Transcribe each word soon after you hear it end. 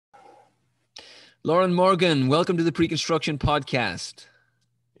Loren Morgan, welcome to the Preconstruction Podcast.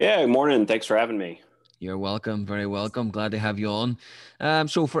 Yeah, good morning. Thanks for having me. You're welcome. Very welcome. Glad to have you on.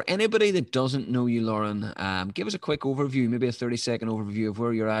 So for anybody that doesn't know you, Loren, give us a quick overview, maybe a 30-second overview of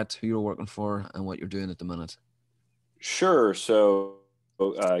where you're at, who you're working for, and what you're doing at the minute. Sure.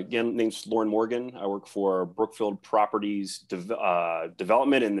 Again, name's Loren Morgan. I work for Brookfield Properties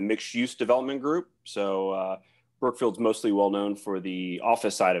development in the mixed use development group. Brookfield's mostly well known for the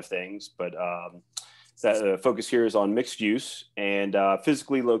office side of things, but that focus here is on mixed use and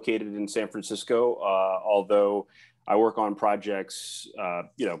physically located in San Francisco. Although I work on projects,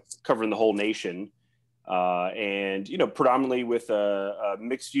 covering the whole nation, and predominantly with a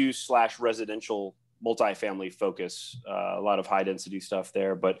mixed use / residential multifamily focus. A lot of high density stuff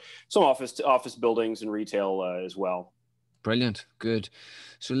there, but some office buildings and retail as well. Brilliant. Good.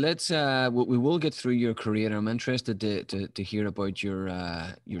 So let's we will get through your career. I'm interested to hear about your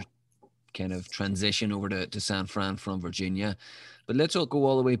kind of transition over to San Fran from Virginia. But let's all go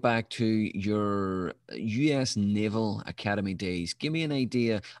all the way back to your US Naval Academy days. Give me an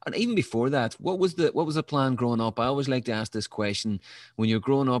idea. And even before that, what was the plan growing up? I always like to ask this question. When you're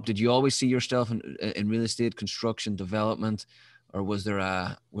growing up, did you always see yourself in real estate, construction, development, or was there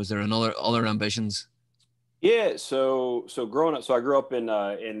another other ambitions? Yeah, so growing up, I grew up in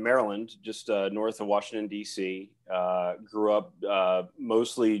Maryland, just north of Washington D.C. Grew up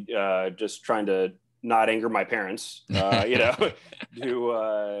mostly just trying to not anger my parents, do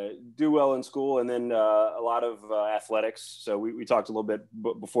well in school, and then a lot of athletics. So we talked a little bit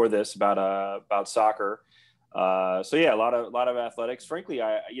before this about soccer. So yeah, a lot of athletics. Frankly,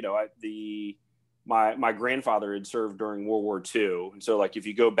 my grandfather had served during World War II, and so like if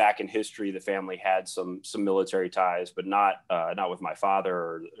you go back in history, the family had some military ties, but not with my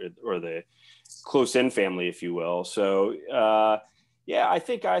father or the close in family, if you will. So yeah, I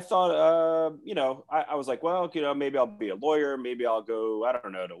think I thought I was like, well, maybe I'll be a lawyer, maybe I'll go, I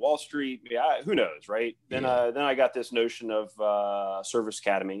don't know, to Wall Street. Yeah, who knows, right? Then I got this notion of service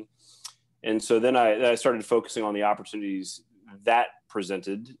academy, and so then I started focusing on the opportunities that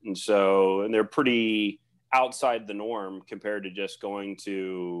presented. And they're pretty outside the norm compared to just going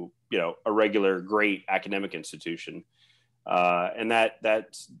to, a regular great academic institution. And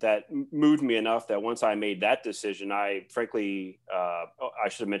that moved me enough that once I made that decision, I frankly, I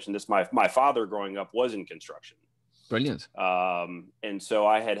should have mentioned this. My father growing up was in construction. Brilliant. And so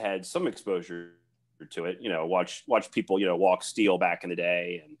I had some exposure to it, watch people, walk steel back in the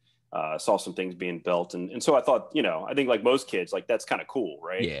day, and saw some things being built. And so I thought, I think like most kids, like that's kind of cool,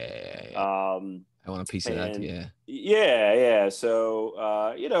 right? Yeah. I want a piece of that. Yeah. Yeah. So,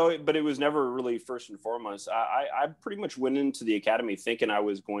 but it was never really first and foremost. I pretty much went into the academy thinking I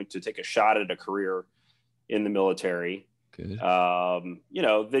was going to take a shot at a career in the military. Good. Then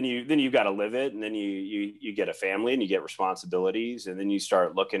you've got to live it, and then you get a family and you get responsibilities, and then you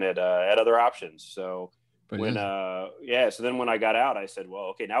start looking at other options. So Brilliant. So then when I got out, I said, well,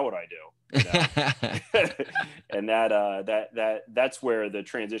 okay, now what do I do? And that's where the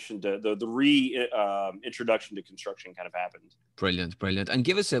transition to the introduction to construction kind of happened. Brilliant. And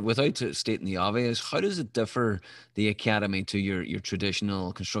give us without stating the obvious, how does it differ, the academy, to your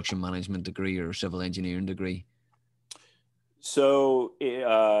traditional construction management degree or civil engineering degree? So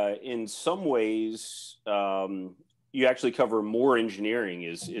in some ways, you actually cover more engineering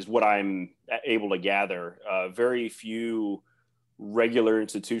is what I'm able to gather. Very few regular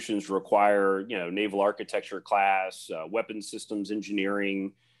institutions require, naval architecture class, weapons systems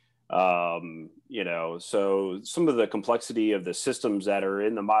engineering. So some of the complexity of the systems that are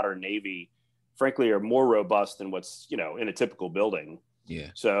in the modern Navy, frankly, are more robust than what's, in a typical building.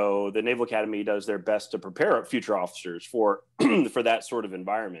 Yeah. So the Naval Academy does their best to prepare future officers for that sort of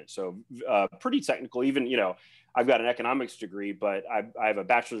environment. So pretty technical. Even I've got an economics degree, but I have a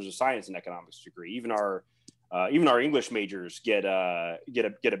bachelor's of science in economics degree. Even our English majors get a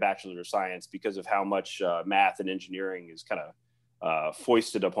bachelor's of science because of how much math and engineering is kind of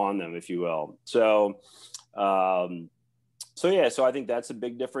foisted upon them, if you will. So I think that's a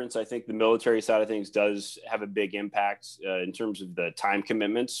big difference. I think the military side of things does have a big impact in terms of the time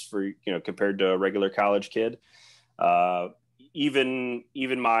commitments for, compared to a regular college kid. Even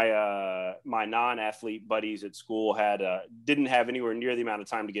my non-athlete buddies at school didn't have anywhere near the amount of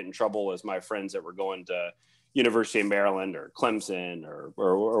time to get in trouble as my friends that were going to University of Maryland or Clemson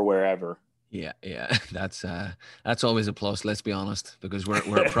or wherever. Yeah, that's always a plus. Let's be honest, because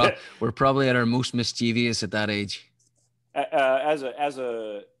we're probably at our most mischievous at that age. As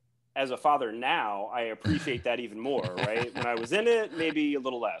a as a father now, I appreciate that even more, right? When I was in it, maybe a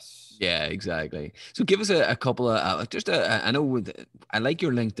little less. Yeah, exactly. So give us a couple of I know I like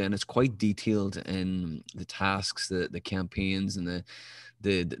your LinkedIn. It's quite detailed in the tasks, the campaigns, and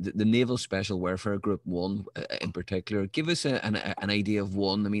the Naval Special Warfare Group 1 in particular. Give us an idea of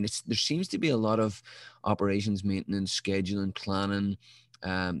one. I mean, there seems to be a lot of operations maintenance, scheduling, planning.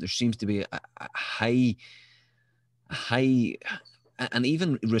 There seems to be a high and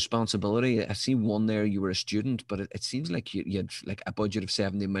even responsibility. I see one there, you were a student, but it seems like you had like a budget of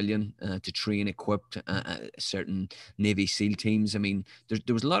 70 million to train, equip certain Navy SEAL teams. I mean,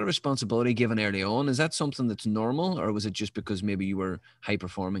 there was a lot of responsibility given early on. Is that something that's normal, or was it just because maybe you were high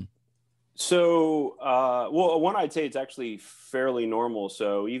performing? So, well, one, I'd say it's actually fairly normal.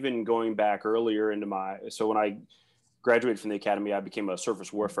 So even going back earlier into so when I graduated from the academy, I became a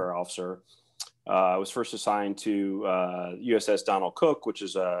surface warfare officer. I was first assigned to USS Donald Cook, which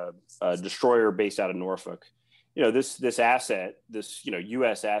is a destroyer based out of Norfolk. You know, this asset, this, you know,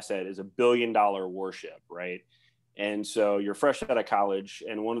 U.S. asset is $1 billion warship, right? And so you're fresh out of college,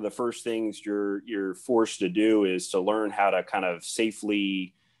 and one of the first things you're forced to do is to learn how to kind of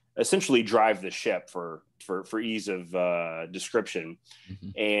safely, essentially drive the ship for ease of description.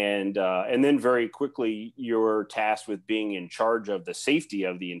 Mm-hmm. And then very quickly you're tasked with being in charge of the safety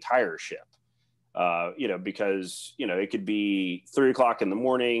of the entire ship. You know, because, you know, it could be 3 o'clock in the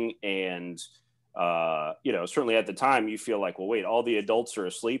morning and, you know, certainly at the time you feel like, well, wait, all the adults are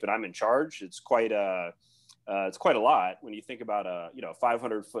asleep and I'm in charge. It's quite a lot when you think about a, you know,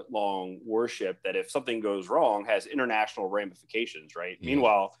 500-foot long warship that if something goes wrong has international ramifications, right? Yeah.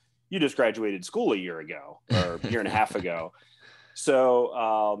 Meanwhile, you just graduated school a year ago or a year and a half ago.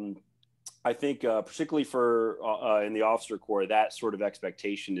 So, I think particularly for in the officer corps, that sort of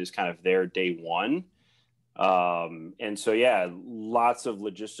expectation is kind of there day one. And so, yeah, lots of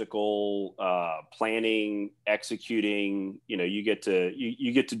logistical planning, executing. You know, you get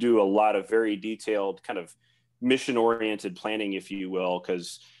to do a lot of very detailed kind of mission-oriented planning, if you will,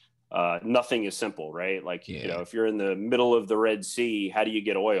 because nothing is simple, right? Like, Yeah. you know, if you're in the middle of the Red Sea, how do you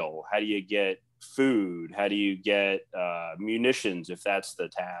get oil? How do you get food? How do you get munitions if that's the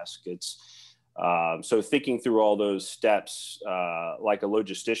task? It's so thinking through all those steps like a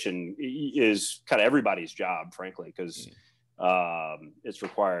logistician is kind of everybody's job, frankly, because it's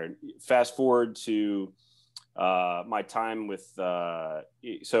required. Fast forward to my time with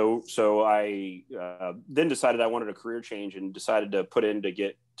so I then decided I wanted a career change and decided to put in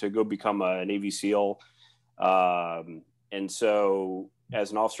to go become a Navy SEAL. And so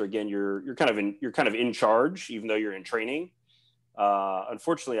as an officer, again, you're kind of in charge, even though you're in training.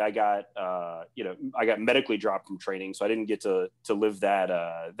 Unfortunately, I got medically dropped from training, so I didn't get to live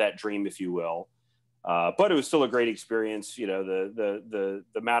that dream, if you will. But it was still a great experience. You know, the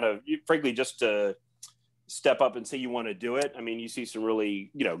amount of, frankly, just to step up and say you want to do it. I mean, you see some really,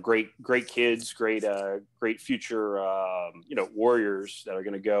 you know, great kids, great future, you know, warriors that are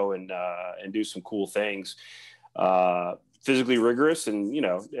going to go and do some cool things. Physically rigorous and, you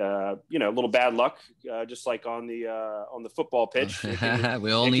know, a little bad luck, just like on the football pitch.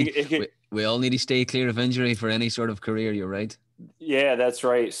 We all need to stay clear of injury for any sort of career. You're right. Yeah, that's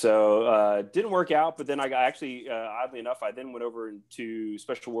right. So didn't work out, but then I got actually, oddly enough, I then went over into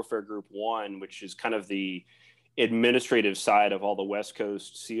Special Warfare Group 1, which is kind of the administrative side of all the West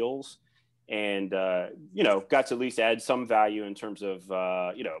Coast SEALs. And, you know, got to at least add some value in terms of,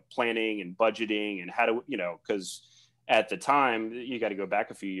 you know, planning and budgeting and how to, you know, because at the time, you got to go back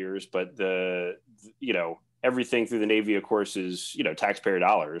a few years, but you know, everything through the Navy, of course, is, you know, taxpayer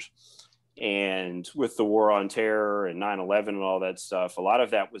dollars. And with the war on terror and 9/11 and all that stuff, a lot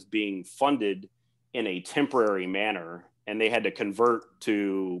of that was being funded in a temporary manner, and they had to convert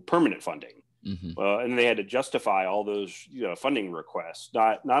to permanent funding. Mm-hmm. And they had to justify all those, you know, funding requests.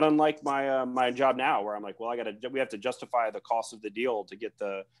 Not unlike my job now, where I'm like, well, we have to justify the cost of the deal to get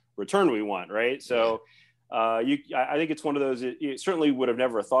the return we want, right? So. Yeah. I think it's one of those, you certainly would have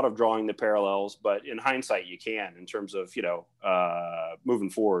never thought of drawing the parallels, but in hindsight, you can, in terms of, you know, moving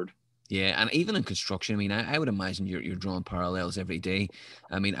forward. Yeah, and even in construction, I mean, I would imagine you're drawing parallels every day.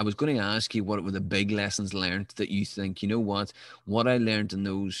 I mean, I was going to ask you what were the big lessons learned that you think, you know what I learned in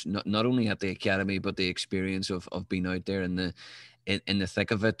those, not only at the academy, but the experience of being out there in the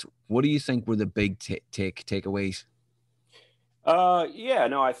thick of it. What do you think were the big takeaways? Yeah,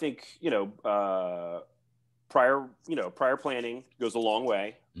 no, I think, you know, prior planning goes a long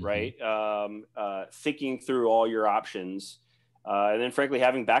way, right? Mm-hmm. Thinking through all your options, and then frankly,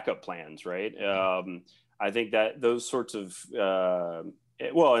 having backup plans, right? I think that those sorts of,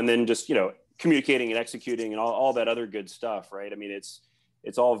 and then just, you know, communicating and executing and all that other good stuff, right? I mean,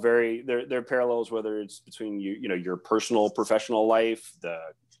 it's all very, there are parallels, whether it's between your personal professional life,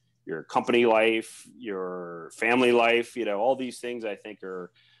 your company life, your family life, all these things I think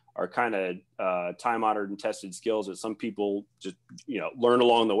are kind of time honored and tested skills that some people just, learn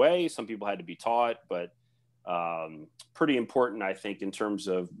along the way. Some people had to be taught, but pretty important, I think, in terms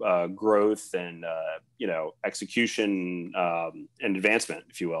of growth and, execution and advancement,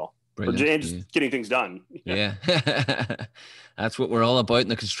 if you will. Brilliant. Or just getting things done. Yeah. That's what we're all about in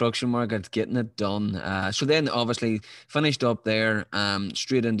the construction market, getting it done. So then obviously finished up there,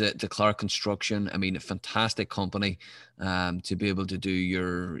 straight into Clark Construction. I mean, a fantastic company to be able to do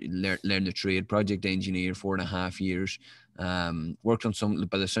your learn the trade, project engineer, 4.5 years. Worked on some,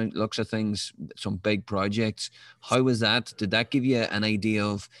 by the looks of things, some big projects. How was that? Did that give you an idea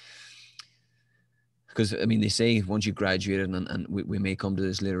of, because I mean, they say once you graduate, and we may come to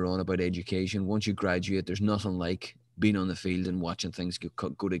this later on about education, once you graduate, there's nothing like being on the field and watching things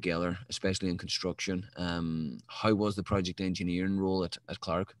go together, especially in construction. How was the project engineering role at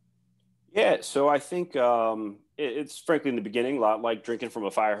Clark? Yeah, so I think it's frankly in the beginning a lot like drinking from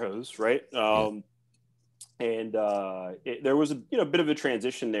a fire hose, right? And there was a bit of a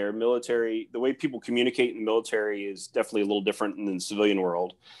transition there. Military, the way people communicate in the military is definitely a little different than the civilian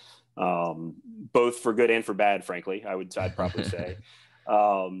world, both for good and for bad, frankly, I'd probably say.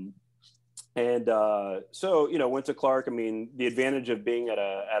 So went to Clark. I mean, the advantage of being at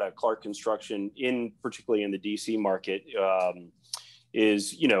a Clark Construction, particularly in the DC market,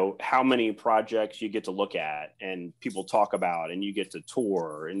 is how many projects you get to look at and people talk about, and you get to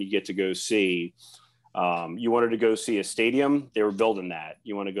tour and you get to go see. You wanted to go see a stadium, they were building that.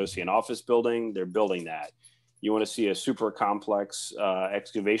 You want to go see an office building, they're building that. You want to see a super complex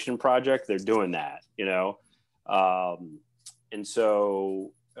excavation project, they're doing that. And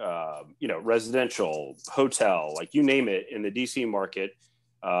so residential, hotel, like you name it in the DC market,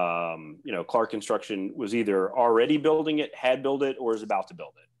 Clark Construction was either already building it, had built it, or is about to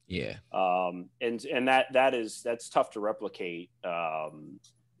build it. Yeah. And that's tough to replicate,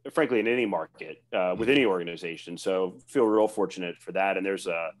 frankly, in any market, with any organization. So feel real fortunate for that. And there's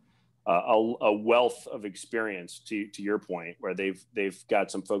a wealth of experience to your point, where they've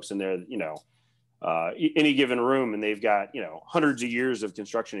got some folks in there, any given room, and they've got, hundreds of years of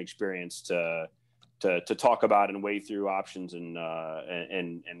construction experience to talk about and weigh through options and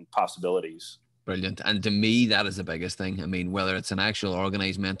possibilities. Brilliant. And to me, that is the biggest thing. I mean, whether it's an actual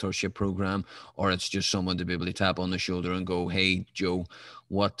organized mentorship program or it's just someone to be able to tap on the shoulder and go, "Hey, Joe,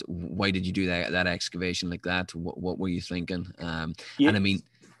 why did you do that excavation like that? What were you thinking?" And I mean,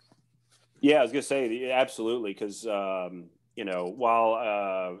 yeah, I was going to say, absolutely. Cause, while,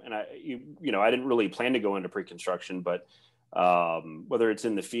 and I didn't really plan to go into pre-construction, but, whether it's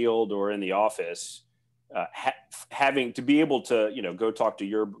in the field or in the office, having to be able to, go talk to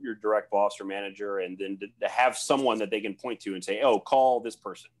your direct boss or manager, and then to have someone that they can point to and say, "Oh, call this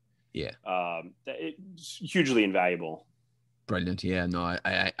person." Yeah. It's hugely invaluable. Brilliant. Yeah, no,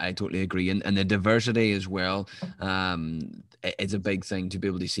 I totally agree. And the diversity as well, it's a big thing to be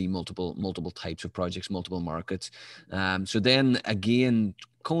able to see multiple types of projects, multiple markets. So then again,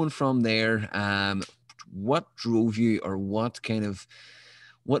 going from there, what drove you, or what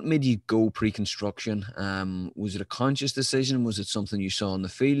made you go pre-construction? Was it a conscious decision? Was it something you saw in the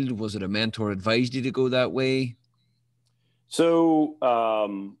field? Was it a mentor advised you to go that way? So,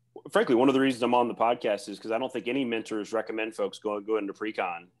 frankly, one of the reasons I'm on the podcast is because I don't think any mentors recommend folks go into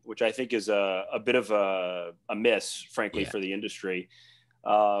Precon, which I think is a bit of a miss, frankly, for the industry.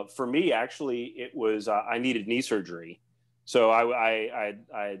 For me, actually, it was I needed knee surgery. So I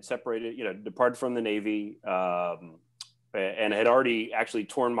had separated, departed from the Navy, and had already actually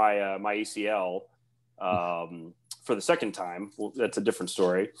torn my ACL for the second time. Well, that's a different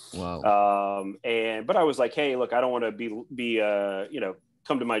story. Wow. But I was like, hey, look, I don't want to be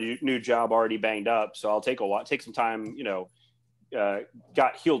come to my new job already banged up. So I'll take some time,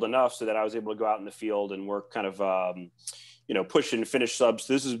 got healed enough so that I was able to go out in the field and work kind of, push and finish subs.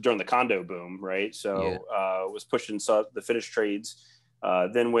 This is during the condo boom, right? So was pushing the finished trades.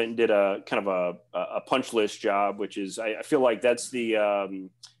 Then went and did a kind of a punch list job, which is, I feel like that's the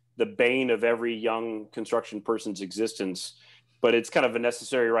bane of every young construction person's existence, but it's kind of a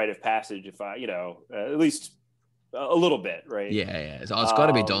necessary rite of passage if at least a little bit, right? Yeah. It's got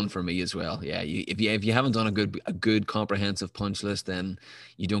to be done for me as well. Yeah. If you haven't done a good comprehensive punch list, then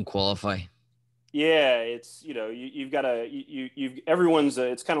you don't qualify. Yeah, it's you've got to everyone's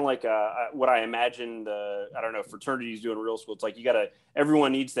it's kind of like what I imagine I don't know, fraternities do in real school. It's like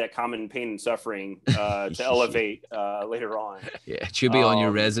everyone needs that common pain and suffering to elevate later on. Yeah, it should be on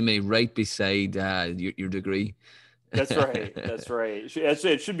your resume right beside your degree. That's right. That's right.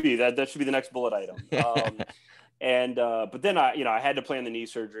 It should be that. That should be the next bullet item. But then I had to plan the knee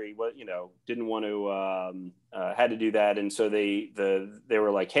surgery. Didn't want to, had to do that. And so they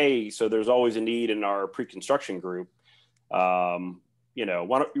were like, hey, so there's always a need in our pre-construction group. We're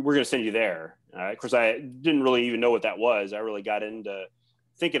going to send you there. Of course, I didn't really even know what that was. I really got into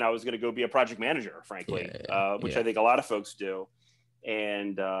thinking I was going to go be a project manager, frankly, which I think a lot of folks do.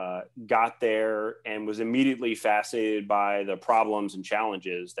 And got there and was immediately fascinated by the problems and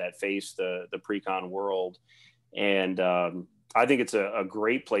challenges that face the Precon world. And I think it's a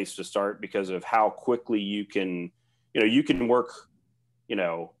great place to start because of how quickly you can work,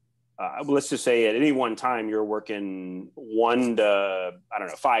 let's just say at any one time you're working 1 to,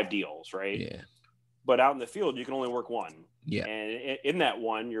 5 deals, right? Yeah. But out in the field, you can only work one. Yeah. And in that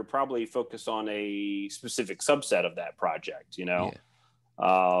one, you're probably focused on a specific subset of that project, Yeah.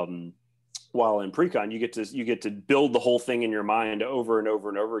 While in Precon, you get to build the whole thing in your mind over and over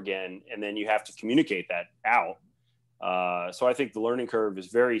and over again, and then you have to communicate that out. So I think the learning curve is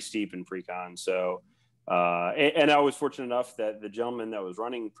very steep in Precon. So, and I was fortunate enough that the gentleman that was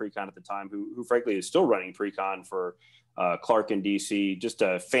running Precon at the time, who frankly is still running Precon for Clark in DC, just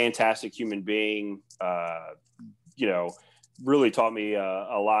a fantastic human being. Really taught me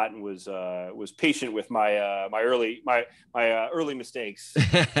a lot and was patient with my early mistakes.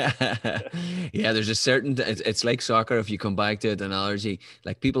 Yeah, there's a certain, it's like soccer. If you come back to the analogy,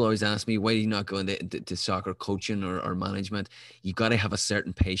 like people always ask me, why do you not go into soccer coaching or management? You got to have a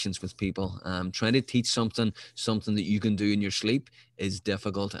certain patience with people. Trying to teach something that you can do in your sleep is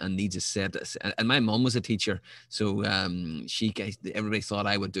difficult and needs a set. And my mom was a teacher, so everybody thought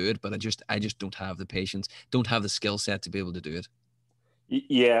I would do it, but I just don't have the patience, don't have the skill set to be able to do it.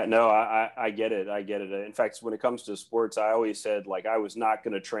 Yeah, no, I get it. I get it. In fact, when it comes to sports, I always said, like, I was not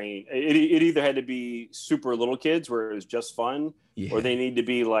going to train. It either had to be super little kids where it was just fun, or they need to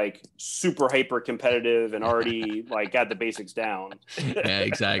be like super hyper competitive and already like got the basics down. Yeah,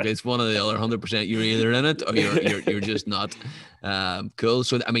 exactly. It's one or the other. 100%. You're either in it or you're just not. Cool.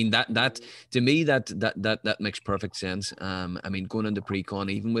 So I mean that to me that makes perfect sense. I mean, going into Precon,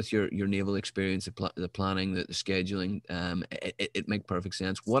 even with your naval experience, the planning, the scheduling, it makes perfect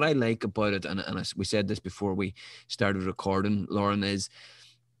sense. What I like about it, and we said this before we started recording, Loren, is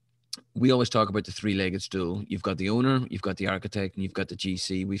we always talk about the three-legged stool. You've got the owner, you've got the architect, and you've got the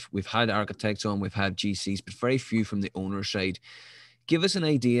GC. We've had architects on, we've had GCs, but very few from the owner side. Give us an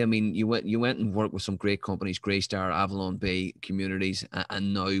idea. I mean, you went and worked with some great companies, Greystar, Avalon Bay Communities,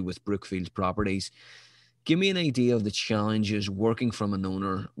 and now with Brookfield Properties. Give me an idea of the challenges working from an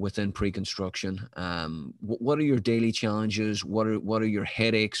owner within pre-construction. What are your daily challenges? What are your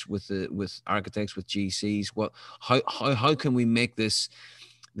headaches with architects, with GCs? How can we make this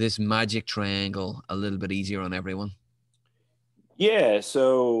magic triangle a little bit easier on everyone? Yeah.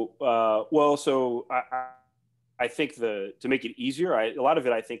 So, I think to make it easier, a lot of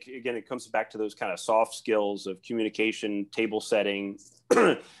it, I think, again, it comes back to those kind of soft skills of communication, table setting.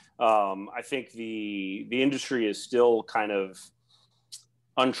 I think the industry is still kind of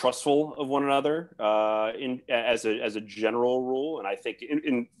untrustful of one another as a general rule, and I think,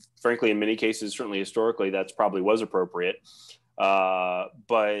 frankly, in many cases, certainly historically, that's probably was appropriate. But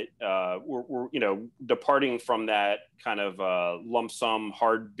we're departing from that kind of lump sum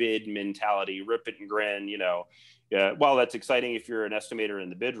hard bid mentality, rip it and grin. While that's exciting if you're an estimator in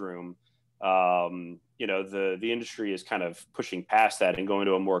the bid room, the industry is kind of pushing past that and going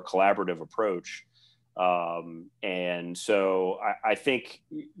to a more collaborative approach. And so I think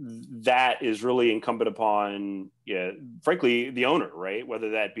that is really incumbent upon, frankly, the owner, right?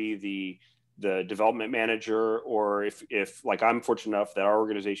 Whether that be the development manager, or if like I'm fortunate enough that our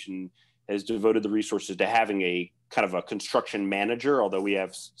organization has devoted the resources to having a kind of a construction manager, although we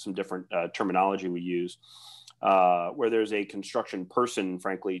have some different terminology we use, where there's a construction person,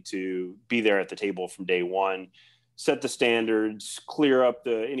 frankly, to be there at the table from day one, set the standards, clear up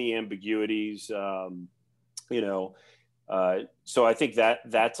any ambiguities, so I think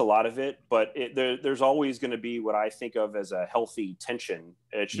that's a lot of it, but there's always going to be what I think of as a healthy tension.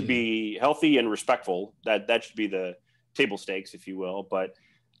 It should be healthy and respectful. That should be the table stakes, if you will. But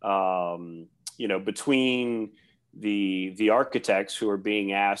between the architects who are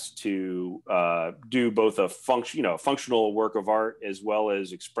being asked to do both a functional work of art as well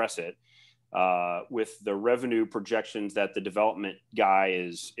as express it, with the revenue projections that the development guy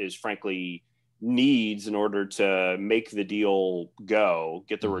is frankly needs in order to make the deal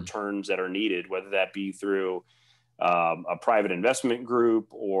get the returns that are needed, whether that be through a private investment group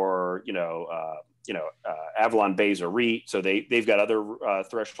or Avalon Bay's a REIT, so they've got other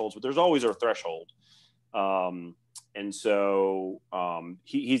thresholds, but there's always a threshold. And so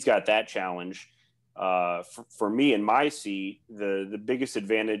he's got that challenge. For me in my seat, the biggest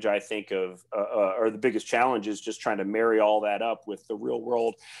advantage I think of, or the biggest challenge, is just trying to marry all that up with the real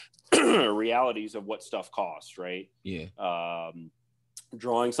world realities of what stuff costs, right? Yeah.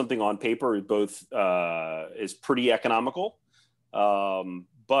 Drawing something on paper is pretty economical,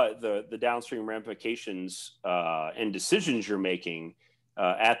 but the downstream ramifications and decisions you're making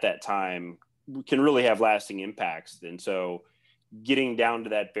at that time can really have lasting impacts. And so getting down to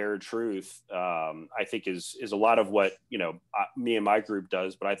that bare truth, I think is a lot of what, me and my group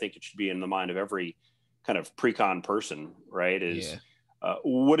does, but I think it should be in the mind of every kind of pre-con person, right? Is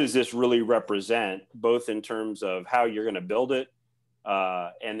what does this really represent, both in terms of how you're going to build it,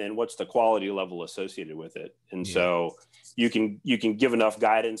 and then what's the quality level associated with it. And so you can give enough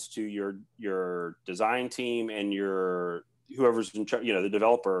guidance to your design team and your whoever's in charge, the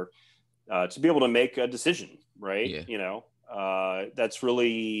developer, to be able to make a decision, right? That's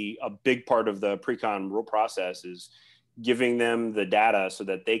really a big part of the pre-con process, is giving them the data so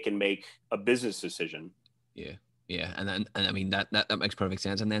that they can make a business decision. Yeah, and I mean that makes perfect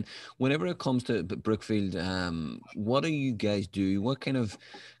sense. And then whenever it comes to Brookfield, what do you guys do? What kind of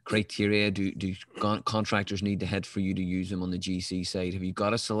criteria do contractors need to hit for you to use them on the GC side? Have you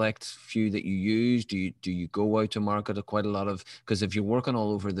got a select few that you use? Do you go out to market at quite a lot of? Because if you're working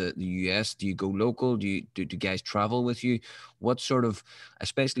all over the US, do you go local? Do guys travel with you? What sort of,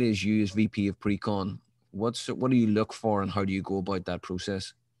 especially as you as VP of Precon, what do you look for, and how do you go about that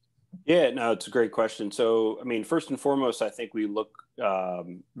process? Yeah, no, it's a great question. So, I mean, first and foremost, I think we look,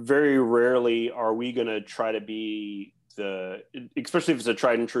 very rarely are we going to try to be especially if it's a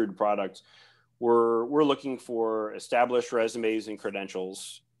tried and true product, we're looking for established resumes and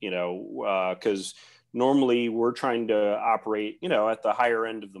credentials, because normally we're trying to operate, at the higher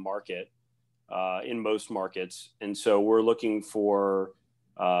end of the market, in most markets. And so we're looking for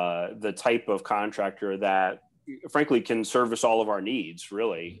the type of contractor that frankly can service all of our needs,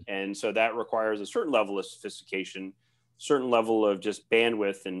 really. And so that requires a certain level of sophistication, certain level of just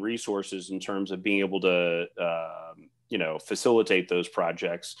bandwidth and resources in terms of being able to facilitate those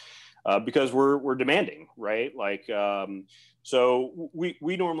projects, because we're demanding, right? So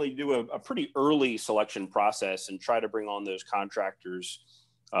we normally do a pretty early selection process and try to bring on those contractors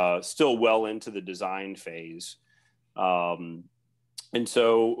still well into the design phase. And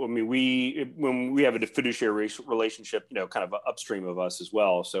so, I mean, when we have a fiduciary relationship, kind of upstream of us as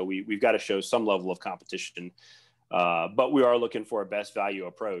well. So we've got to show some level of competition, but we are looking for a best value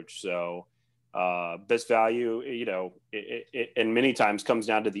approach. So best value, and many times comes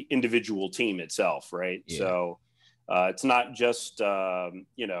down to the individual team itself, right? Yeah. So it's not just,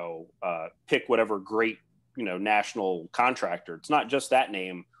 pick whatever great, national contractor. It's not just that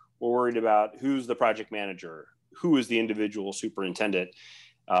name. We're worried about who's the project manager, who is the individual superintendent,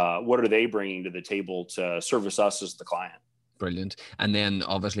 what are they bringing to the table to service us as the client. Brilliant. And then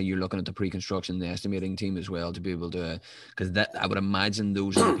obviously you're looking at the pre-construction, the estimating team as well, to be able to, because that, I would imagine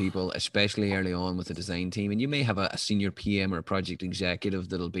those are the people, especially early on with the design team, and you may have a senior PM or a project executive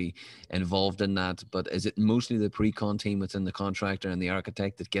that'll be involved in that, but is it mostly the pre-con team within the contractor and the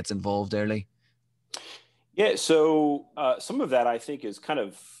architect that gets involved early? Yeah, so some of that I think is kind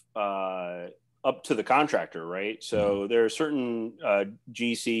of up to the contractor, right? So there are certain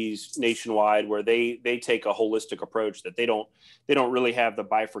GCs nationwide where they take a holistic approach, that they don't really have the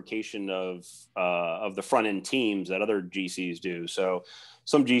bifurcation of the front end teams that other GCs do. So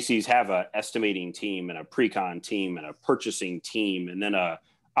some GCs have a estimating team and a pre-con team and a purchasing team and then a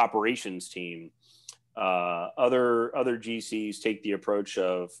operations team. Other GCs take the approach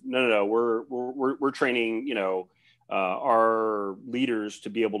of no, we're training, our leaders to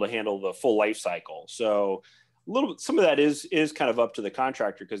be able to handle the full life cycle. So some of that is kind of up to the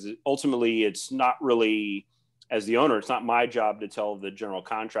contractor, because ultimately it's not really, as the owner, it's not my job to tell the general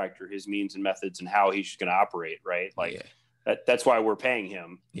contractor his means and methods and how he's going to operate, right? That's why we're paying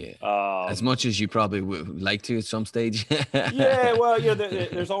him. Yeah. As much as you probably would like to at some stage. Yeah. Well,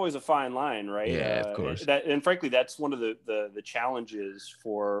 there's always a fine line, right? Yeah, of course. And frankly, that's one of the challenges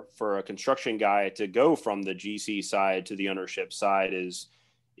for a construction guy to go from the GC side to the ownership side is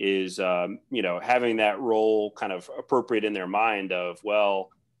having that role kind of appropriate in their mind of, well,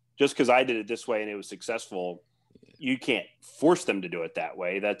 just because I did it this way and it was successful, you can't force them to do it that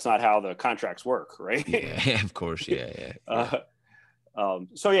way. That's not how the contracts work, right? Yeah, of course. Yeah. So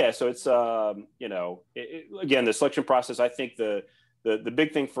it's, again, the selection process, I think the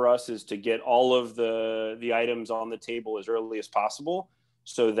big thing for us is to get all of the items on the table as early as possible,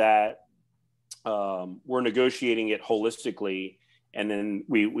 so that we're negotiating it holistically. and then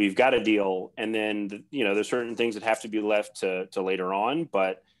we've got a deal, and then there's certain things that have to be left to later on,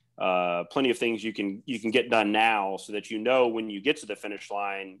 but plenty of things you can get done now, so that when you get to the finish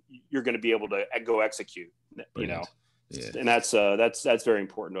line, you're going to be able to go execute. Brilliant. And that's very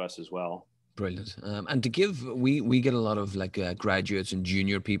important to us as well. Brilliant. And to give, we get a lot of graduates and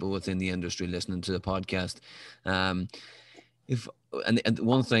junior people within the industry listening to the podcast. And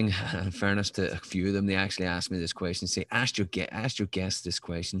one thing, in fairness to a few of them, they actually ask me this question, say, ask your guests this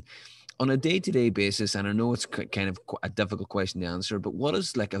question. On a day-to-day basis, and I know it's kind of a difficult question to answer, but what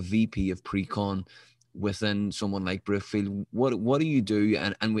is a VP of Precon within someone like Brookfield? What do you do?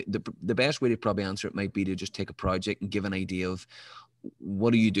 And the best way to probably answer it might be to just take a project and give an idea of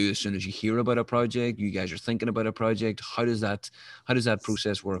what do you do as soon as you hear about a project, you guys are thinking about a project. How does that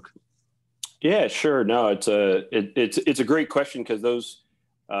process work? Yeah, sure. No, it's a great question, because those,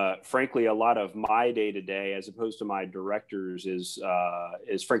 frankly, a lot of my day to day, as opposed to my directors, is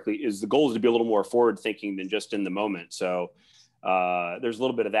the goal is to be a little more forward thinking than just in the moment. So there's a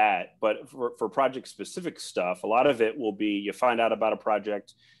little bit of that, but for project specific stuff, a lot of it will be, you find out about a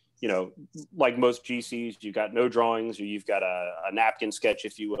project, like most GCs, you've got no drawings, or you've got a napkin sketch,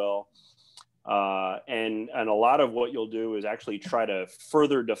 if you will. And a lot of what you'll do is actually try to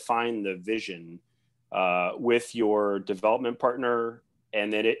further define the vision with your development partner,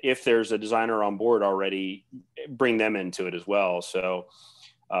 and then if there's a designer on board already, bring them into it as well. So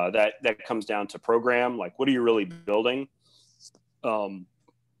that comes down to program, like what are you really building,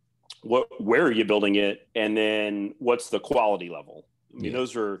 where are you building it, and then what's the quality level. I mean,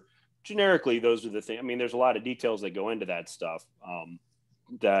 those are the things. I mean, there's a lot of details that go into that stuff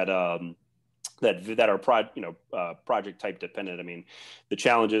that are project type dependent. I mean, the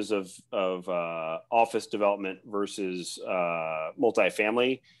challenges of office development versus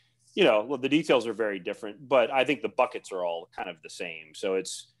multifamily, the details are very different, but I think the buckets are all kind of the same. So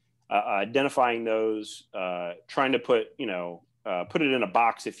it's identifying those, trying to put it in a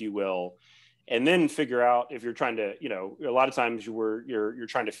box, if you will, and then figure out if you're trying to, a lot of times you're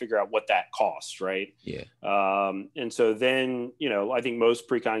trying to figure out what that costs, right? Yeah. And so then, I think most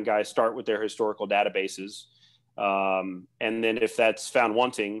Precon guys start with their historical databases. And then if that's found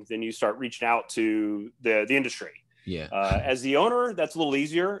wanting, then you start reaching out to the industry. Yeah. As the owner, that's a little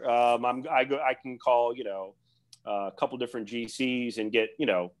easier. I can call, a couple different GCs and get,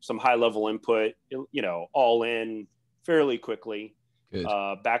 some high level input, all in fairly quickly. Good.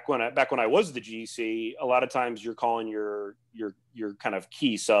 Back when I was the GC, a lot of times you're calling your kind of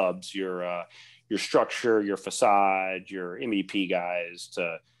key subs, your structure, your facade, your MEP guys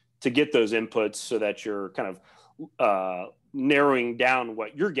to get those inputs, so that you're kind of narrowing down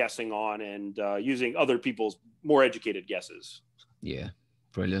what you're guessing on, and using other people's more educated guesses. Yeah.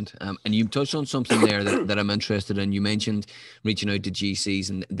 Brilliant. And you touched on something there that I'm interested in. You mentioned reaching out to GCs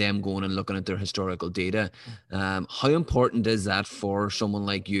and them going and looking at their historical data. How important is that for someone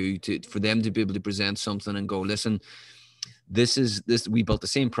like you for them to be able to present something and go, listen, we built the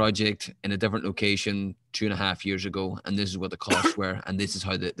same project in a different location 2.5 years ago, and this is what the costs were, and this is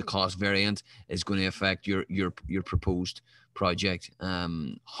how the cost variant is going to affect your proposed project.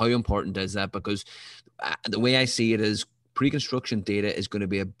 How important is that? Because the way I see it is, pre-construction data is going to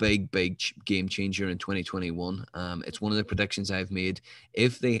be a big game changer in 2021. It's one of the predictions I've made.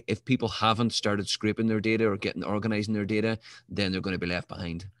 If people haven't started scraping their data or organizing their data, then they're going to be left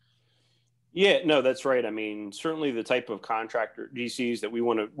behind. Yeah, no, that's right. I mean, certainly the type of contractor GCs that we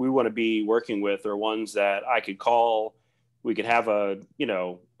want to be working with are ones that I could call. We could have a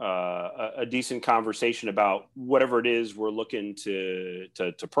decent conversation about whatever it is we're looking to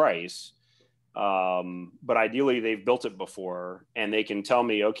price. But ideally they've built it before, and they can tell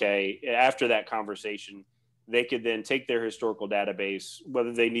me, okay, after that conversation, they could then take their historical database,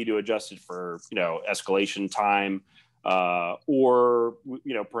 whether they need to adjust it for, escalation time, or,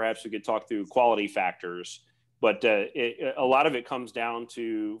 perhaps we could talk through quality factors. But a lot of it comes down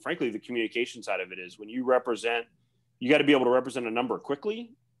to, frankly, the communication side of it is when you got to be able to represent a number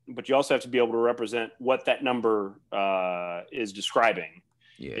quickly, but you also have to be able to represent what that number is describing.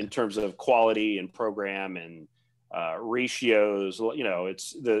 Yeah. In terms of quality and program and ratios,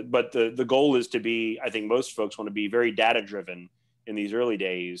 but the goal is to be, I think most folks want to be very data driven in these early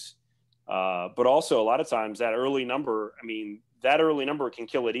days. But also a lot of times that early number can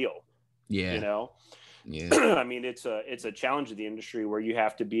kill a deal. Yeah. Yeah. I mean, it's a challenge of the industry where you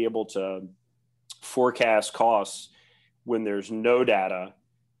have to be able to forecast costs when there's no data,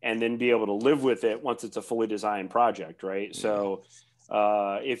 and then be able to live with it once it's a fully designed project. Right. Yeah. So,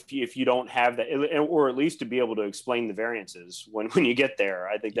 if you don't have that, or at least to be able to explain the variances when you get there,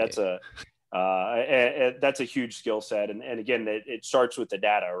 I think that's And that's a huge skill set. And again, it starts with the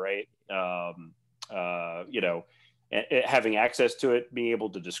data, right? Having access to it, being able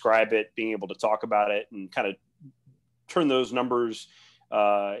to describe it, being able to talk about it, and kind of turn those numbers,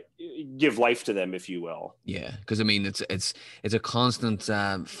 give life to them, if you will. Yeah, because I mean, it's a constant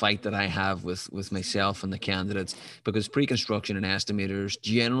fight that I have with myself and the candidates, because pre-construction and estimators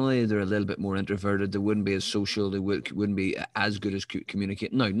generally, they're a little bit more introverted. They wouldn't be as social. They wouldn't be as good as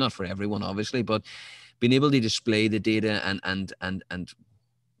communicating. No, not for everyone, obviously, but being able to display the data and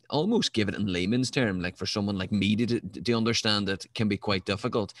almost give it in layman's term, like for someone like me to understand it, can be quite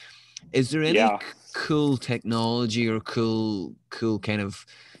difficult. Is there any cool technology or cool kind of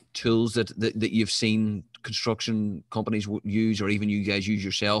tools that you've seen construction companies use, or even you guys use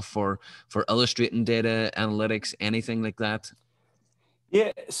yourself, for illustrating data analytics, anything like that?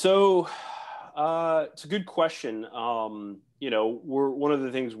 Yeah, so it's a good question. We're one of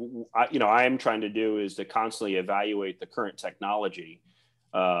the things I am trying to do is to constantly evaluate the current technology.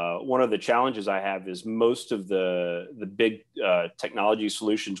 One of the challenges I have is most of the big technology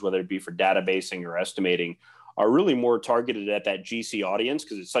solutions, whether it be for databasing or estimating, are really more targeted at that GC audience,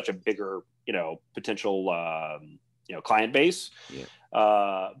 because it's such a bigger, potential, client base.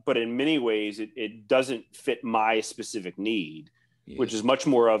 Yeah. But in many ways, it doesn't fit my specific need, Yeah. which is much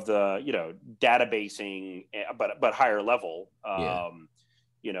more of the, databasing, but higher level. Yeah.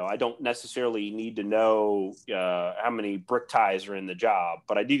 I don't necessarily need to know how many brick ties are in the job,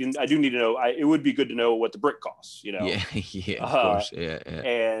 but I do need to know. It would be good to know what the brick costs. Yeah, yeah, of course, yeah.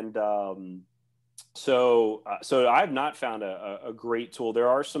 And so I've not found a great tool. There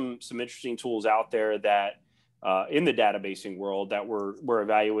are some interesting tools out there that in the databasing world that we're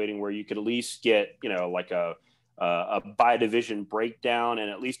evaluating, where you could at least get like a by division breakdown and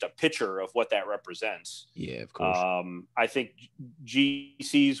at least a picture of what that represents. Yeah, of course. I think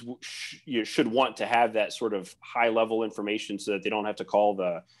GCs should want to have that sort of high level information, so that they don't have to call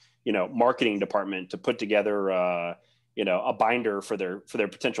the, marketing department to put together, a binder for their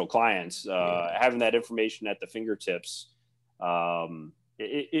potential clients. Having that information at the fingertips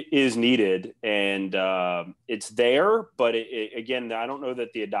it is needed, and it's there, but again, I don't know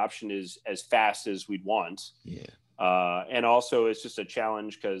that the adoption is as fast as we'd want. Yeah. And also it's just a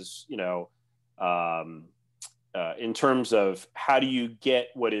challenge because, in terms of how do you get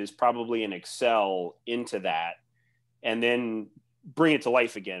what is probably an Excel into that and then bring it to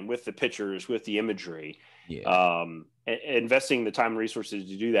life again with the pictures, with the imagery. Yeah. Investing the time and resources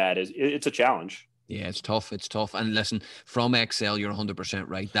to do that it's a challenge. Yeah, it's tough. It's tough. And listen, from Excel, you're 100%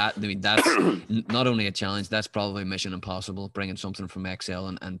 right. That's not only a challenge, that's probably mission impossible, bringing something from Excel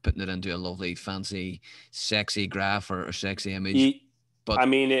and putting it into a lovely, fancy, sexy graph or sexy image. But I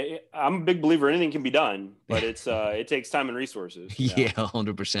mean, I'm a big believer anything can be done, but it takes time and resources. Yeah,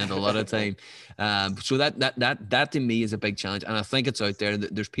 100%, a lot of time. So that to me is a big challenge, and I think it's out there.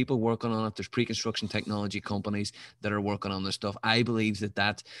 There's people working on it. There's pre-construction technology companies that are working on this stuff. I believe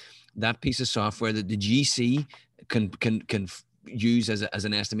that piece of software that the GC can use as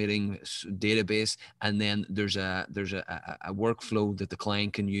an estimating database, and then there's a workflow that the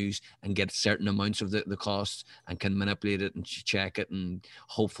client can use and get certain amounts of the costs, and can manipulate it and check it, and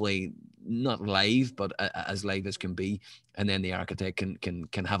hopefully not live, but as live as can be. And then the architect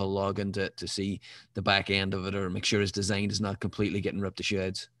can have a login to see the back end of it, or make sure his design is not completely getting ripped to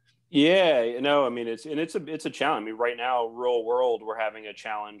shreds. Yeah, no, I mean, it's a challenge. I mean, right now, real world, we're having a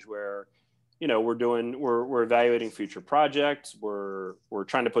challenge where, we're evaluating future projects. We're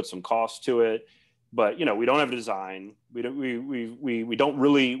trying to put some cost to it, but we don't have a design. We don't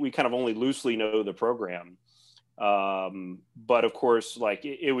really, we kind of only loosely know the program. But of course, like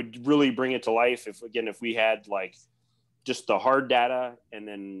it would really bring it to life if we had like just the hard data and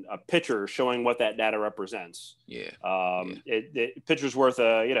then a picture showing what that data represents. Yeah. Picture's worth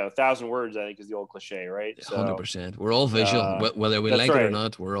 1,000 words, I think, is the old cliche, right? 100%. We're all visual, whether we like it or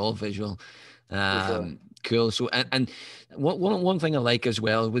not. We're all visual. Sure. Cool. So, and one thing I like as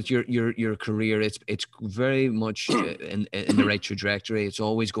well with your career, it's very much in the right trajectory. It's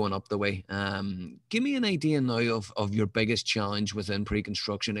always going up the way. Give me an idea now of your biggest challenge within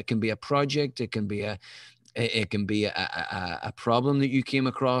pre-construction. It can be a project. It can be a problem that you came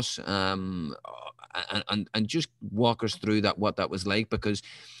across, and just walk us through what that was like, because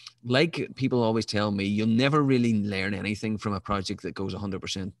like people always tell me, you'll never really learn anything from a project that goes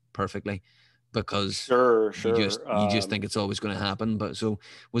 100% perfectly, because you just think it's always going to happen. But so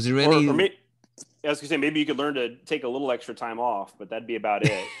was there any? Or maybe, I was gonna say, maybe you could learn to take a little extra time off, but that'd be about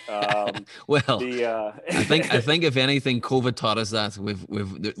it. Well, I think if anything, COVID taught us that we've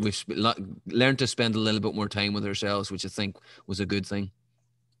learned to spend a little bit more time with ourselves, which I think was a good thing.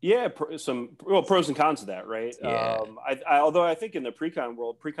 Yeah, some pros and cons of that, right? Yeah, Although I think in the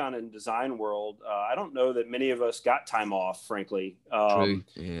precon and design world, I don't know that many of us got time off, frankly. true.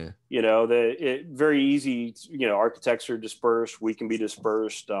 Yeah, Very easy. Architects are dispersed. We can be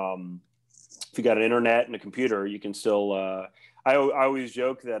dispersed. If you got an internet and a computer, you can still. I always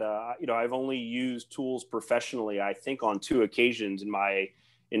joke that I've only used tools professionally, I think, on 2 occasions in my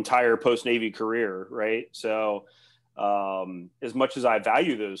entire post Navy career, right? So as much as I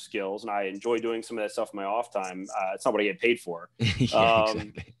value those skills and I enjoy doing some of that stuff in my off time, it's not what I get paid for. yeah,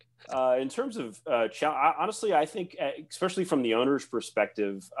 exactly. In terms of honestly, I think, especially from the owner's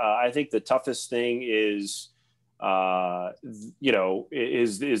perspective, I think the toughest thing is,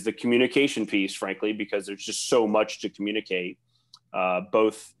 is the communication piece, frankly, because there's just so much to communicate,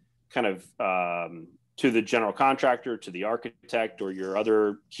 both kind of to the general contractor, to the architect, or your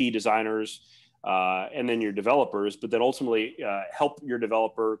other key designers, and then your developers, but then ultimately help your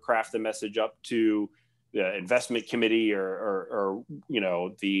developer craft the message up to the investment committee or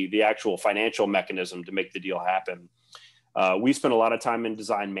the actual financial mechanism to make the deal happen. We spend a lot of time in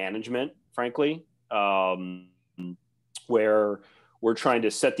design management, frankly, where we're trying to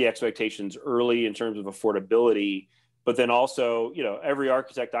set the expectations early in terms of affordability, but then also, every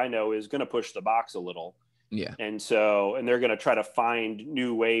architect I know is going to push the box a little. Yeah. And they're going to try to find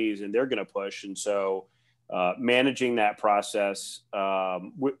new ways, and they're going to push. And so managing that process,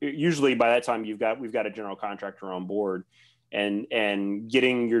 usually by that time we've got a general contractor on board, and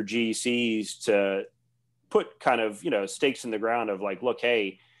getting your GCs to put kind of, stakes in the ground of like, look,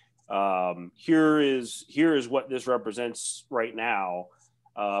 hey, here is what this represents right now.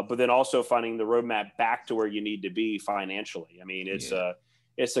 But then also finding the roadmap back to where you need to be financially. I mean, it's a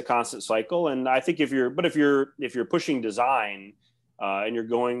constant cycle. And I think if you're pushing design, and you're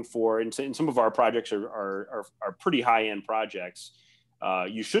going for, and some of our projects are pretty high end projects,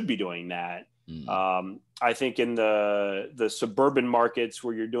 you should be doing that. I think in the suburban markets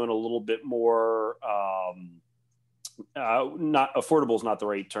where you're doing a little bit more, not affordable is not the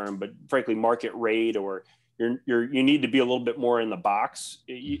right term, but frankly, market rate, or you need to be a little bit more in the box.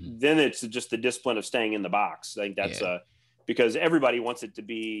 Then it's just the discipline of staying in the box. I think that's because everybody wants it to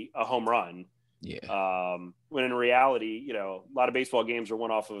be a home run. Yeah. When in reality, a lot of baseball games are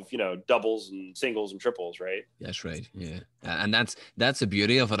won off of, doubles and singles and triples, right? That's right. Yeah. And that's the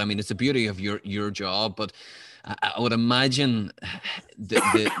beauty of it. I mean, it's the beauty of your job, but I would imagine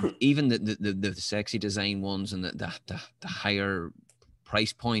even the sexy design ones and the higher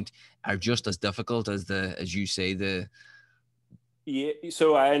price point are just as difficult as you say. Yeah.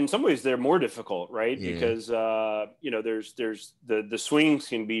 So in some ways they're more difficult, right? Yeah. Because, there's the swings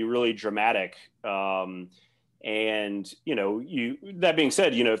can be really dramatic. And, that being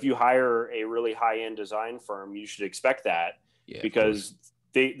said, if you hire a really high end design firm, you should expect that, because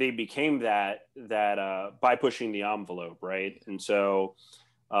they became that by pushing the envelope. Right. And so,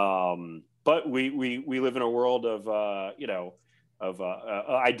 but we live in a world of,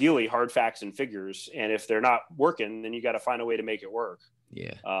 ideally hard facts and figures. And if they're not working, then you got to find a way to make it work.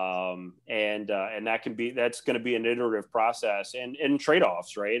 Yeah. And that's going to be an iterative process and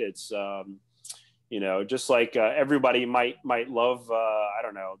trade-offs, right? It's, just like everybody might love, I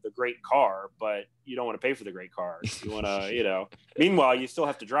don't know, the great car, but you don't want to pay for the great car. You want to, meanwhile, you still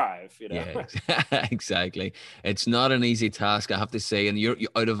have to drive, Yeah, exactly. It's not an easy task, I have to say. And you're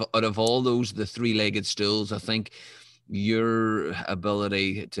out of all those, the 3-legged stools, I think your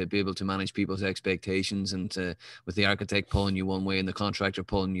ability to be able to manage people's expectations and with the architect pulling you one way and the contractor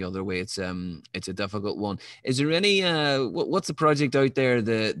pulling the other way, it's a difficult one. Is there any what's the project out there,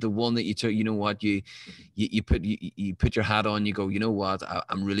 the one that you took, you put your hat on, you go, what,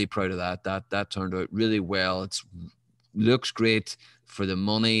 I'm really proud of that turned out really well, it's looks great for the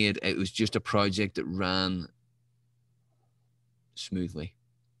money, it was just a project that ran smoothly?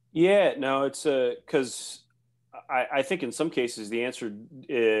 Yeah, no, it's because I think in some cases the answer,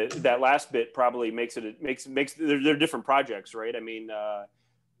 that last bit probably makes they're different projects, right? I mean,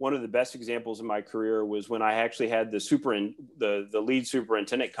 one of the best examples in my career was when I actually had the lead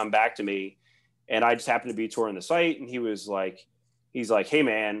superintendent come back to me, and I just happened to be touring the site, and he's like, hey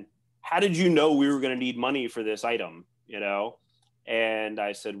man, how did you know we were going to need money for this item? And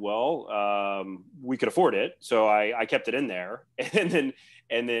I said, well, we could afford it, so I kept it in there, and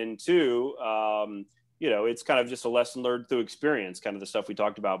then two. It's kind of just a lesson learned through experience, kind of the stuff we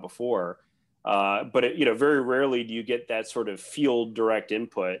talked about before. But very rarely do you get that sort of field direct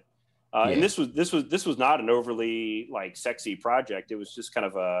input. And this was not an overly sexy project. It was just kind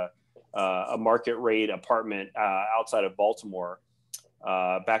of a market rate apartment outside of Baltimore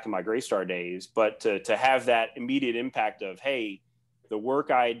back in my Greystar days. But to have that immediate impact of, hey, the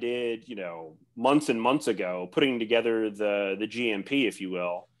work I did, months and months ago, putting together the GMP, if you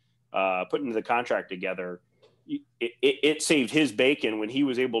will, putting the contract together, it saved his bacon when he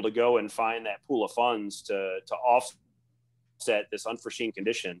was able to go and find that pool of funds to offset this unforeseen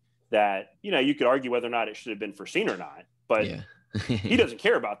condition that, you could argue whether or not it should have been foreseen or not, but Yeah. he doesn't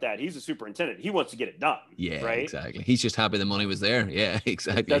care about that. He's a superintendent. He wants to get it done. Yeah, right. Exactly. He's just happy the money was there. Yeah,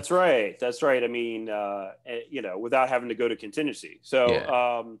 exactly. That's right. I mean, without having to go to contingency. So,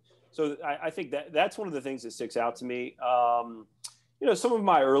 Yeah. So I think that's one of the things that sticks out to me. Some of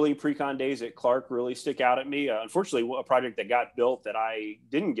my early Precon days at Clark really stick out at me. Unfortunately, a project that got built that I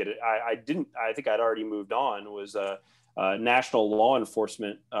didn't get it. I think I'd already moved on, was a National Law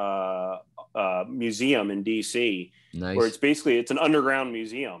Enforcement museum in DC. Nice. Where it's an underground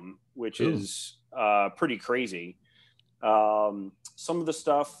museum, which is pretty crazy. Some of the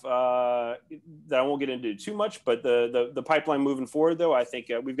stuff that I won't get into too much, but the pipeline moving forward, though, I think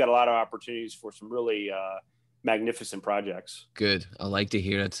we've got a lot of opportunities for some really magnificent projects. Good. I like to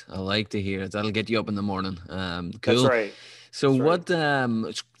hear it. That'll get you up in the morning. Cool. That's right. So what,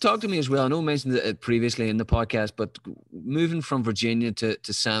 talk to me as well. I know I mentioned it previously in the podcast, but moving from Virginia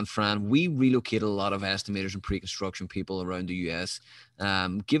to San Fran, we relocate a lot of estimators and pre-construction people around the US.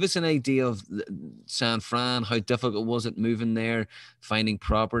 Give us an idea of San Fran. How difficult was it moving there, finding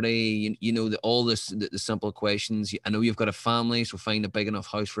property, all the simple questions. I know you've got a family, so find a big enough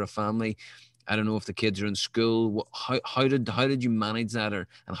house for a family. I don't know if the kids are in school. How did you manage that, and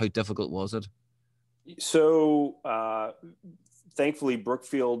how difficult was it? So, thankfully,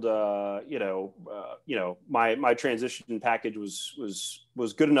 Brookfield, my transition package was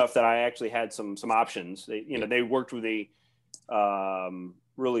good enough that I actually had some options. They worked with me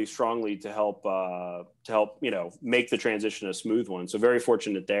really strongly to help make the transition a smooth one. So very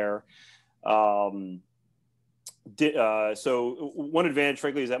fortunate there. So one advantage,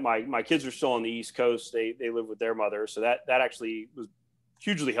 frankly, is that my kids are still on the East Coast. They live with their mother, so that actually was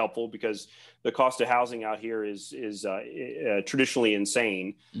hugely helpful, because the cost of housing out here is traditionally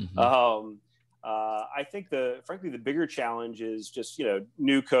insane. Mm-hmm. I think frankly the bigger challenge is just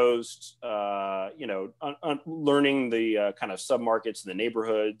new coast, learning the kind of submarkets and the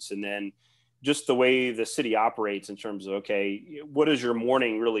neighborhoods, and then just the way the city operates in terms of, okay, what does your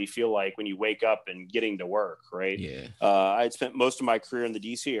morning really feel like when you wake up and getting to work, right? Yeah. I'd spent most of my career in the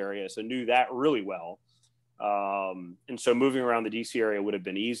DC area, so knew that really well. And so moving around the DC area would have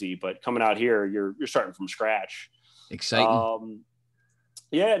been easy, but coming out here, you're starting from scratch. Exciting.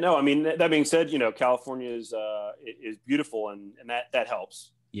 Yeah, no, I mean, that being said, California is beautiful, and that helps.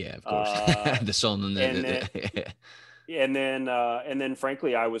 Yeah, of course. The sun and then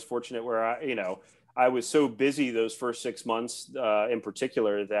frankly, I was fortunate where I was so busy those first 6 months in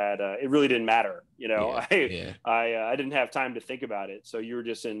particular that it really didn't matter. I didn't have time to think about it. So you were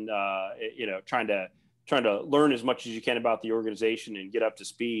just in, trying to learn as much as you can about the organization and get up to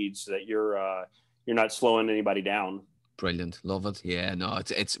speed so that you're not slowing anybody down. Brilliant. Love it. Yeah, no,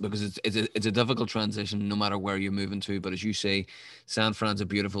 it's because it's a difficult transition no matter where you're moving to. But as you say, San Fran's a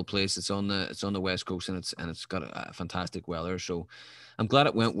beautiful place. It's on the West Coast, and it's got a fantastic weather. So I'm glad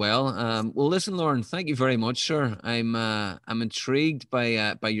it went well. Well, listen, Loren, thank you very much, sir. I'm intrigued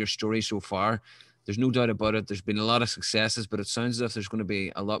by your story so far. There's no doubt about it. There's been a lot of successes, but it sounds as if there's going to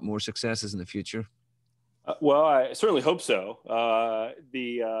be a lot more successes in the future. Well, I certainly hope so.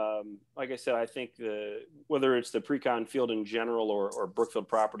 Like I said, I think whether it's the Precon field in general or Brookfield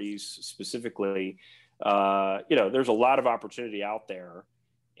Properties specifically, there's a lot of opportunity out there,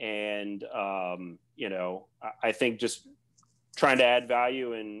 and I think just trying to add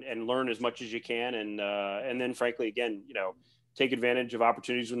value and learn as much as you can, and then frankly, again, take advantage of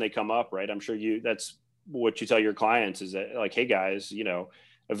opportunities when they come up. Right? I'm sure that's what you tell your clients, is that, like, hey guys,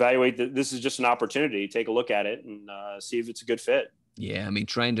 evaluate that this is just an opportunity. Take a look at it and see if it's a good fit. Yeah, I mean,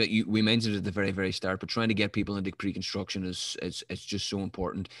 we mentioned it at the very, very start, but trying to get people into pre-construction is just so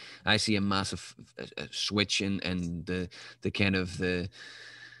important. I see a massive switch in the kind of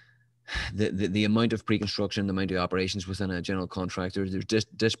the amount of pre-construction, the amount of operations within a general contractor. There's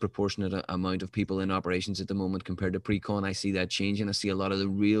disproportionate amount of people in operations at the moment compared to Precon. I see that changing. I see a lot of the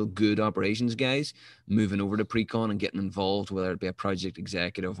real good operations guys moving over to Precon and getting involved, whether it be a project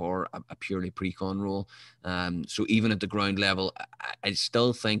executive or a purely Precon role. So even at the ground level, I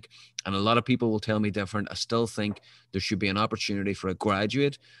still think, and a lot of people will tell me different, I still think there should be an opportunity for a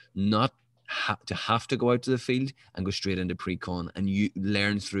graduate, not to have to go out to the field and go straight into Precon, and you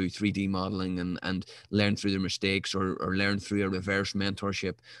learn through 3D modeling and learn through their mistakes, or learn through a reverse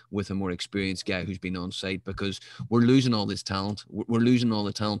mentorship with a more experienced guy who's been on site, because we're losing all this talent. We're losing all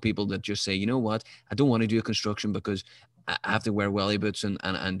the talent, people that just say, you know what, I don't want to do a construction because I have to wear welly boots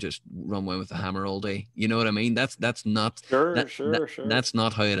and just run away with a hammer all day. You know what I mean? That's not Sure. that's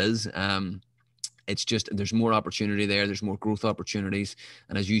not how it is. It's just, there's more opportunity there. There's more growth opportunities.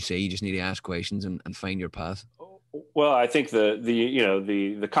 And as you say, you just need to ask questions and find your path. Well, I think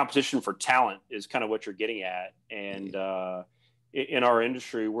the competition for talent is kind of what you're getting at. And in our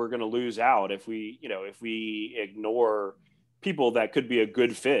industry, we're going to lose out if we ignore people that could be a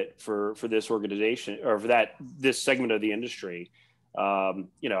good fit for this organization or for this segment of the industry. You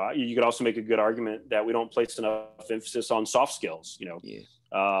could also make a good argument that we don't place enough emphasis on soft skills,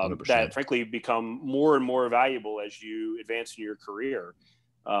 that frankly become more and more valuable as you advance in your career.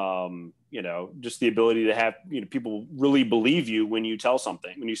 Just the ability to have, people really believe you when you say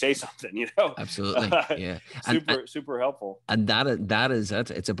something, Absolutely. Yeah. Super helpful. And that is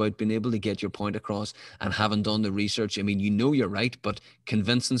it. It's about being able to get your point across and having done the research. I mean, you're right, but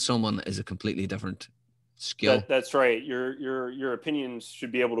convincing someone is a completely different skill. That's right. Your opinions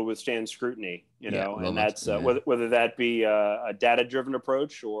should be able to withstand scrutiny, and that's whether that be a data-driven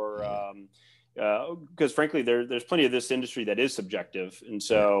approach or because frankly, there's plenty of this industry that is subjective, and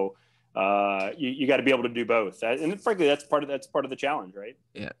so you got to be able to do both. And frankly, that's part of the challenge, right?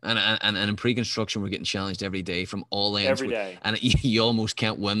 Yeah, and in pre-construction, we're getting challenged every day from all ends. Every day, and you almost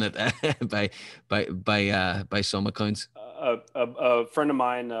can't win it by some accounts. A friend of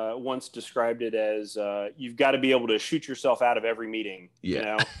mine once described it as you've got to be able to shoot yourself out of every meeting.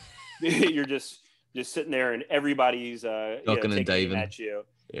 Yeah. You're just sitting there and everybody's taking and diving at you.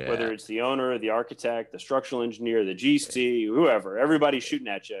 Yeah. Whether it's the owner, the architect, the structural engineer, the GC, whoever, everybody's shooting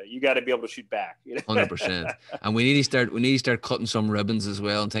at you. You got to be able to shoot back. 100%. And we need to start cutting some ribbons as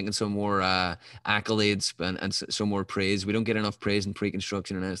well and taking some more accolades and some more praise. We don't get enough praise in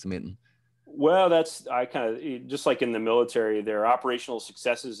pre-construction and estimating. Well, I kind of, just like in the military, there are operational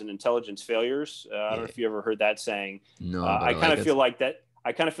successes and intelligence failures. I don't know if you ever heard that saying. No, I kind of feel like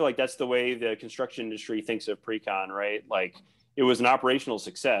that's the way the construction industry thinks of Precon, right? Like, it was an operational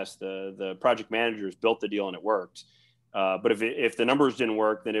success. The project managers built the deal and it worked. But if the numbers didn't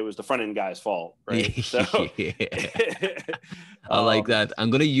work, then it was the front end guy's fault, right? So, I like that.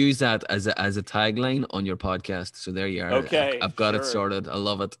 I'm going to use that as a tagline on your podcast. So there you are. Okay, I've got it sorted. I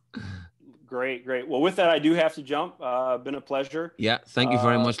love it. Great. Well, with that, I do have to jump. Been a pleasure. Yeah. Thank you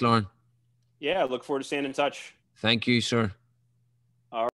very much, Loren. Yeah. I look forward to staying in touch. Thank you, sir.